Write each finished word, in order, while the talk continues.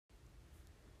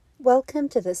Welcome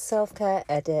to the Self-Care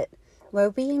Edit, where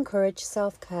we encourage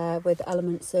self-care with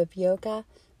elements of yoga,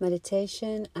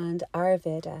 meditation and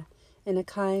Ayurveda in a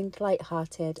kind,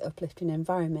 light-hearted, uplifting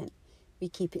environment. We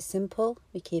keep it simple,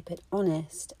 we keep it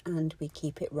honest and we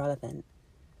keep it relevant.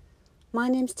 My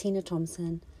name's Tina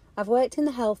Thompson. I've worked in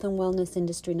the health and wellness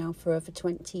industry now for over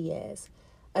 20 years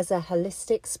as a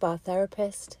holistic spa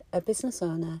therapist, a business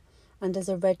owner and as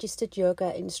a registered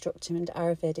yoga instructor and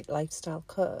Ayurvedic lifestyle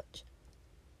coach.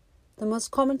 The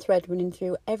most common thread running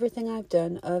through everything I've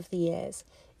done over the years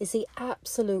is the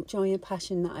absolute joy and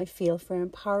passion that I feel for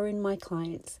empowering my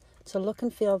clients to look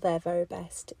and feel their very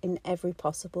best in every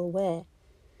possible way.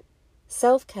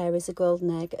 Self-care is a golden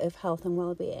egg of health and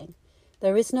well-being.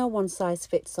 There is no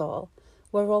one-size-fits-all.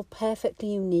 We're all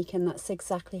perfectly unique and that's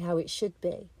exactly how it should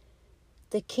be.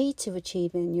 The key to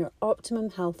achieving your optimum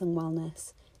health and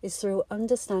wellness is through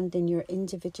understanding your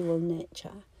individual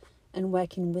nature and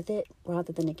working with it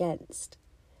rather than against.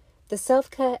 The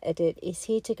Self-Care Edit is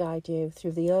here to guide you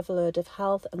through the overload of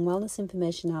health and wellness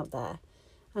information out there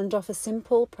and offer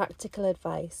simple, practical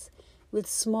advice with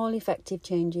small, effective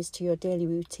changes to your daily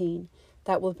routine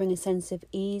that will bring a sense of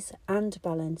ease and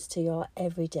balance to your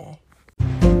everyday.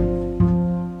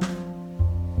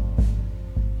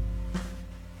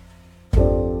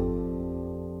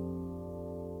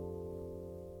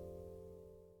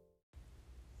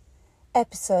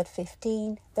 Episode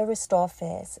 15, the Restore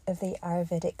phase of the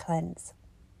Ayurvedic cleanse.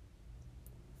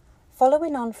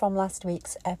 Following on from last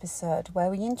week's episode where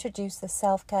we introduced the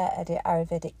Self-Care Edit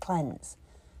Ayurvedic cleanse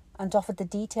and offered the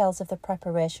details of the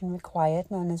preparation required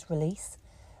known as release,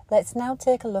 let's now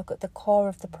take a look at the core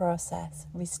of the process,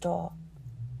 restore.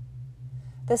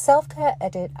 The Self-Care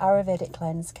Edit Ayurvedic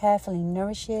cleanse carefully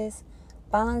nourishes,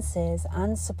 balances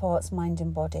and supports mind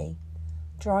and body,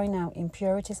 drawing out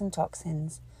impurities and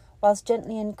toxins, whilst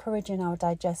gently encouraging our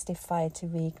digestive fire to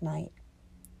reignite.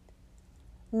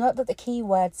 Note that the key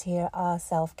words here are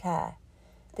self-care.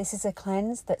 This is a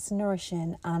cleanse that's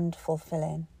nourishing and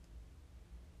fulfilling.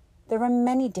 There are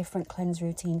many different cleanse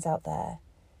routines out there.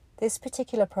 This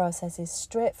particular process is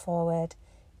straightforward,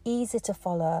 easy to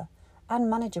follow,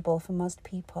 and manageable for most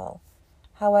people.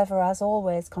 However, as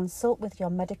always, consult with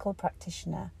your medical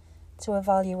practitioner to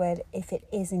evaluate if it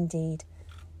is indeed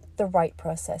the right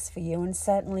process for you, and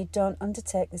certainly don't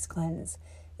undertake this cleanse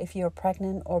if you're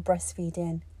pregnant or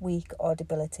breastfeeding, weak or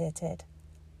debilitated.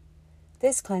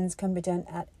 This cleanse can be done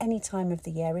at any time of the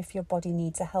year if your body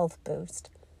needs a health boost.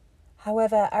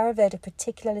 However, Ayurveda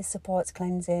particularly supports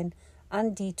cleansing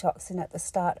and detoxing at the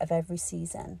start of every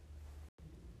season.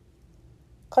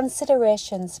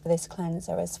 Considerations for this cleanse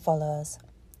are as follows.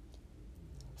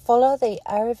 Follow the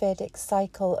Ayurvedic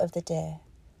cycle of the day.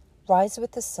 Rise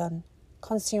with the sun.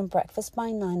 Consume breakfast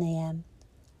by 9 a.m,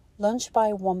 lunch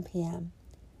by 1 p.m,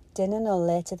 dinner no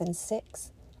later than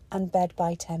 6, and bed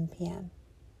by 10 p.m.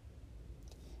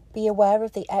 Be aware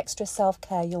of the extra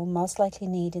self-care you'll most likely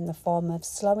need in the form of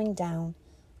slowing down,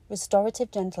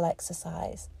 restorative gentle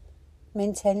exercise,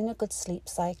 maintaining a good sleep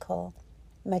cycle,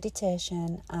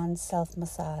 meditation, and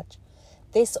self-massage.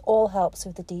 This all helps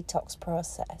with the detox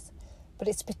process, but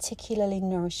it's particularly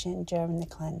nourishing during the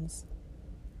cleanse.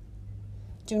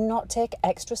 Do not take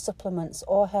extra supplements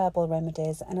or herbal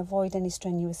remedies and avoid any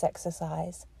strenuous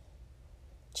exercise.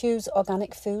 Choose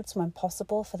organic foods when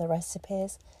possible for the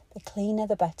recipes. The cleaner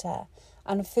the better,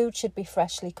 and food should be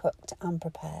freshly cooked and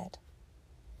prepared.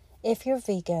 If you're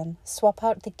vegan, swap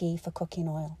out the ghee for cooking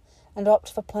oil and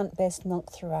opt for plant-based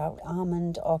milk throughout.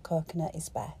 Almond or coconut is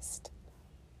best.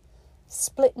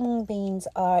 Split mung beans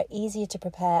are easier to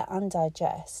prepare and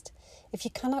digest. If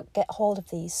you cannot get hold of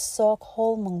these, soak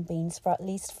whole mung beans for at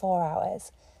least 4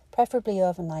 hours, preferably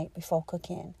overnight before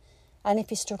cooking. And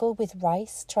if you struggle with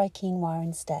rice, try quinoa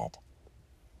instead.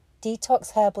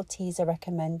 Detox herbal teas are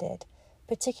recommended,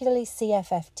 particularly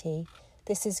CFF tea.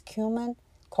 This is cumin,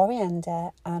 coriander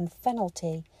and fennel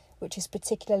tea, which is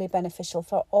particularly beneficial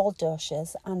for all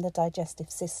doshas and the digestive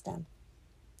system.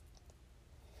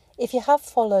 If you have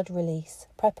followed release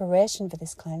preparation for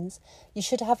this cleanse, you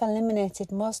should have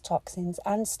eliminated most toxins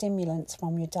and stimulants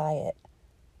from your diet.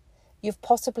 You've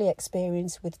possibly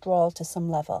experienced withdrawal to some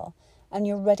level, and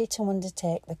you're ready to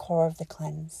undertake the core of the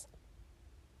cleanse.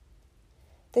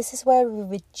 This is where we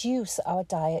reduce our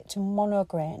diet to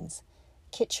monograins,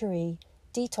 khichdi,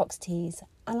 detox teas,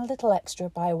 and a little extra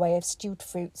by way of stewed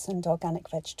fruits and organic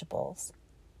vegetables.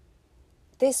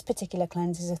 This particular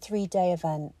cleanse is a 3-day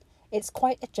event. It's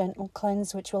quite a gentle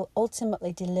cleanse which will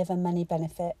ultimately deliver many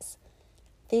benefits.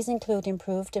 These include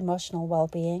improved emotional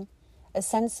well-being, a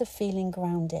sense of feeling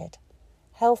grounded,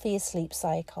 healthier sleep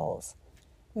cycles,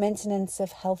 maintenance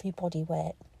of healthy body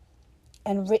weight,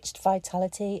 enriched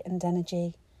vitality and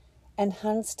energy,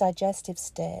 enhanced digestive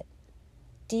state,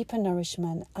 deeper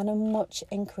nourishment, and a much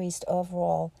increased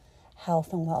overall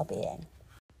health and well-being.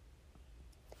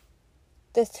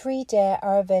 The 3-day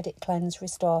Ayurvedic cleanse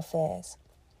restore phase.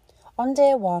 On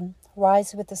day 1,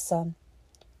 rise with the sun.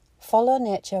 Follow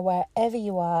nature wherever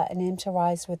you are and aim to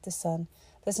rise with the sun.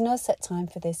 There's no set time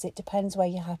for this, it depends where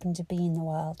you happen to be in the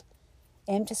world.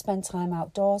 Aim to spend time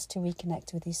outdoors to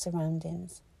reconnect with your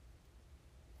surroundings.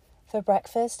 For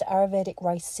breakfast, Ayurvedic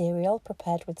rice cereal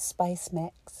prepared with spice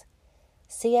mix,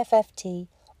 CFF tea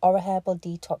or a herbal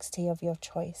detox tea of your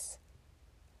choice.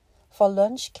 For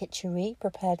lunch, khichdi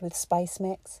prepared with spice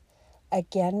mix,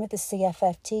 again with the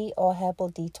CFF tea or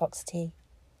herbal detox tea.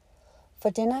 For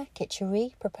dinner,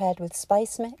 khichdi prepared with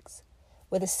spice mix,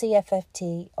 with a CFF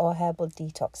tea or herbal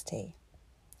detox tea.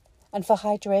 And for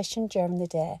hydration during the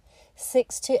day,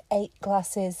 6 to 8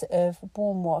 glasses of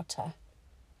warm water.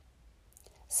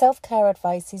 Self-care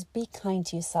advice is be kind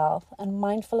to yourself and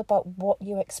mindful about what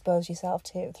you expose yourself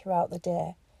to throughout the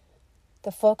day.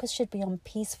 The focus should be on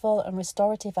peaceful and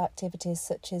restorative activities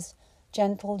such as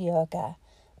gentle yoga,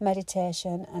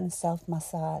 meditation and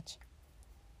self-massage.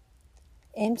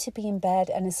 Aim to be in bed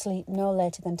and asleep no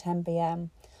later than 10 p.m.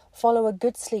 Follow a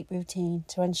good sleep routine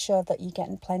to ensure that you're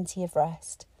getting plenty of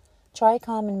rest. Try a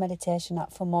calming meditation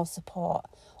app for more support,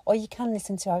 or you can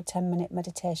listen to our 10-minute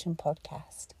meditation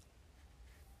podcast.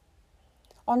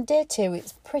 On day 2,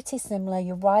 it's pretty similar.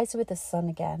 You rise with the sun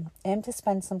again. Aim to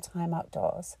spend some time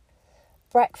outdoors.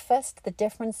 Breakfast, the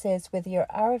difference is with your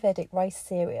Ayurvedic rice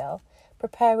cereal,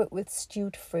 prepare it with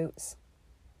stewed fruits.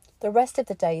 The rest of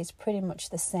the day is pretty much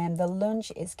the same. The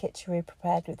lunch is khichdi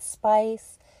prepared with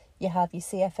spice. You have your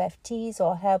CFF teas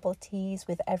or herbal teas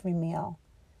with every meal.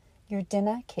 Your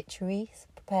dinner, khichdi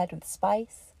prepared with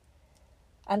spice.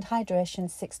 And hydration,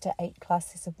 6 to 8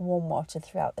 glasses of warm water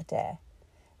throughout the day.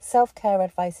 Self-care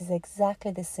advice is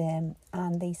exactly the same,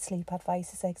 and the sleep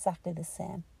advice is exactly the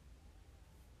same.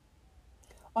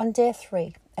 On day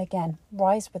 3, again,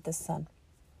 rise with the sun.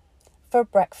 For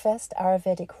breakfast,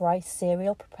 Ayurvedic rice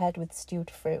cereal prepared with stewed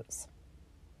fruits.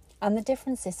 And the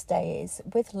difference this day is,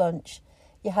 with lunch,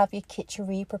 you have your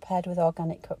khichdi prepared with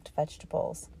organic cooked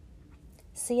vegetables.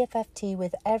 CFF tea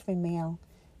with every meal,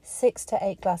 6 to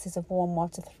 8 glasses of warm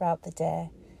water throughout the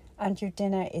day, and your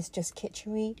dinner is just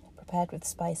khichdi prepared with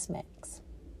spice mix.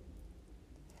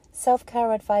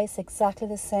 Self-care advice exactly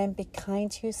the same. Be kind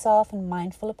to yourself and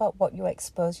mindful about what you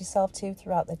expose yourself to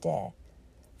throughout the day.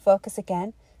 Focus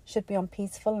again should be on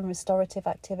peaceful and restorative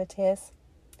activities.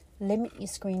 Limit your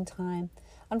screen time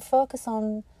and focus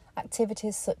on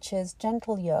activities such as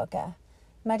gentle yoga,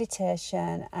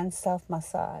 meditation and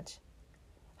self-massage.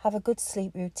 Have a good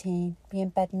sleep routine. Be in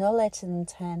bed no later than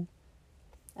 10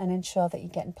 and ensure that you're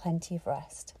getting plenty of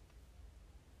rest.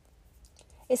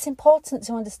 It's important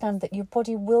to understand that your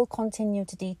body will continue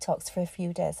to detox for a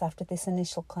few days after this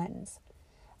initial cleanse,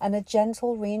 and a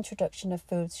gentle reintroduction of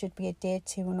foods should be adhered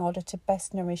to in order to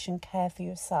best nourish and care for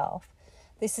yourself.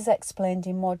 This is explained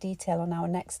in more detail on our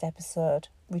next episode,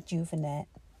 Rejuvenate.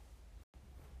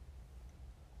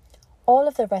 All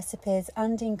of the recipes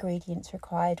and ingredients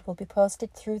required will be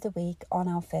posted through the week on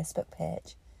our Facebook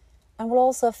page and will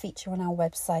also feature on our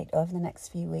website over the next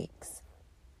few weeks.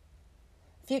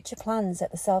 Future plans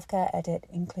at the Self-Care Edit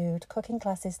include cooking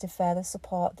classes to further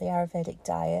support the Ayurvedic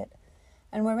diet,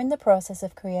 and we're in the process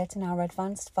of creating our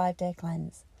advanced 5-day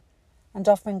cleanse and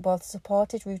offering both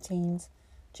supported routines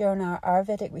during our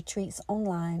Ayurvedic retreats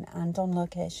online and on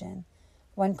location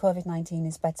when COVID-19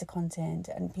 is better contained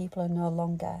and people are no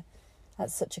longer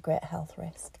at such a great health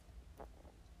risk.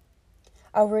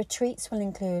 Our retreats will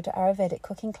include Ayurvedic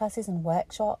cooking classes and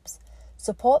workshops,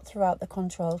 support throughout the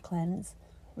controlled cleanse,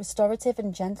 restorative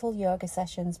and gentle yoga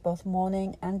sessions both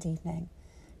morning and evening,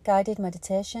 guided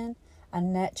meditation,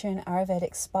 and nurturing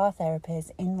Ayurvedic spa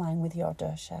therapies in line with your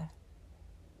dosha.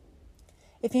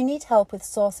 If you need help with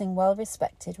sourcing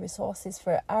well-respected resources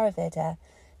for Ayurveda,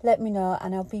 let me know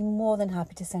and I'll be more than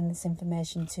happy to send this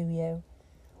information to you.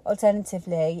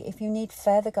 Alternatively, if you need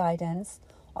further guidance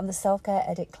on the Self-Care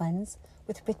Edit Cleanse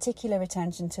with particular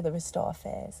attention to the restore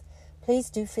phase, please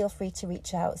do feel free to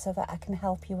reach out so that I can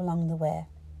help you along the way.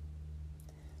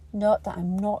 Note that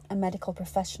I'm not a medical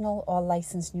professional or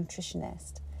licensed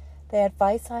nutritionist. The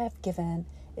advice I have given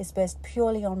is based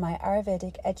purely on my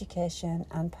Ayurvedic education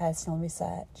and personal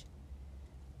research.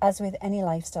 As with any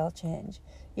lifestyle change,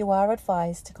 you are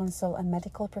advised to consult a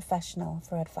medical professional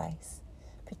for advice,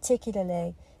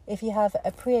 particularly if you have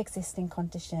a pre-existing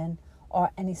condition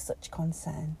or any such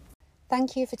concern.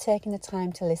 Thank you for taking the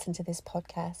time to listen to this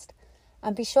podcast,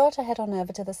 and be sure to head on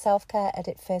over to the Self-Care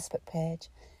Edit Facebook page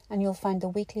and you'll find the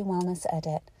weekly wellness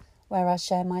edit, where I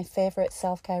share my favourite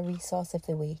self-care resource of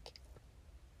the week.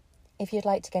 If you'd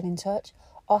like to get in touch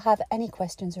or have any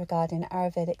questions regarding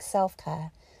Ayurvedic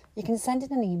self-care, you can send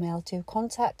in an email to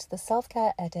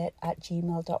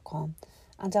contacttheselfcareedit@gmail.com,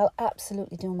 and I'll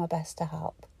absolutely do my best to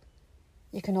help.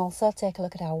 You can also take a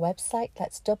look at our website,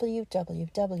 that's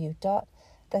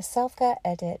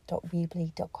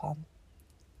www.theselfcareedit.weebly.com.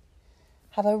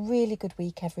 Have a really good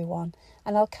week, everyone,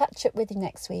 and I'll catch up with you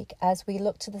next week as we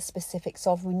look to the specifics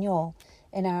of renewal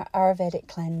in our Ayurvedic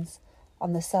cleanse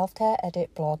on the Self Care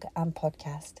Edit blog and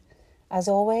podcast. As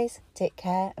always, take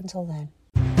care until then.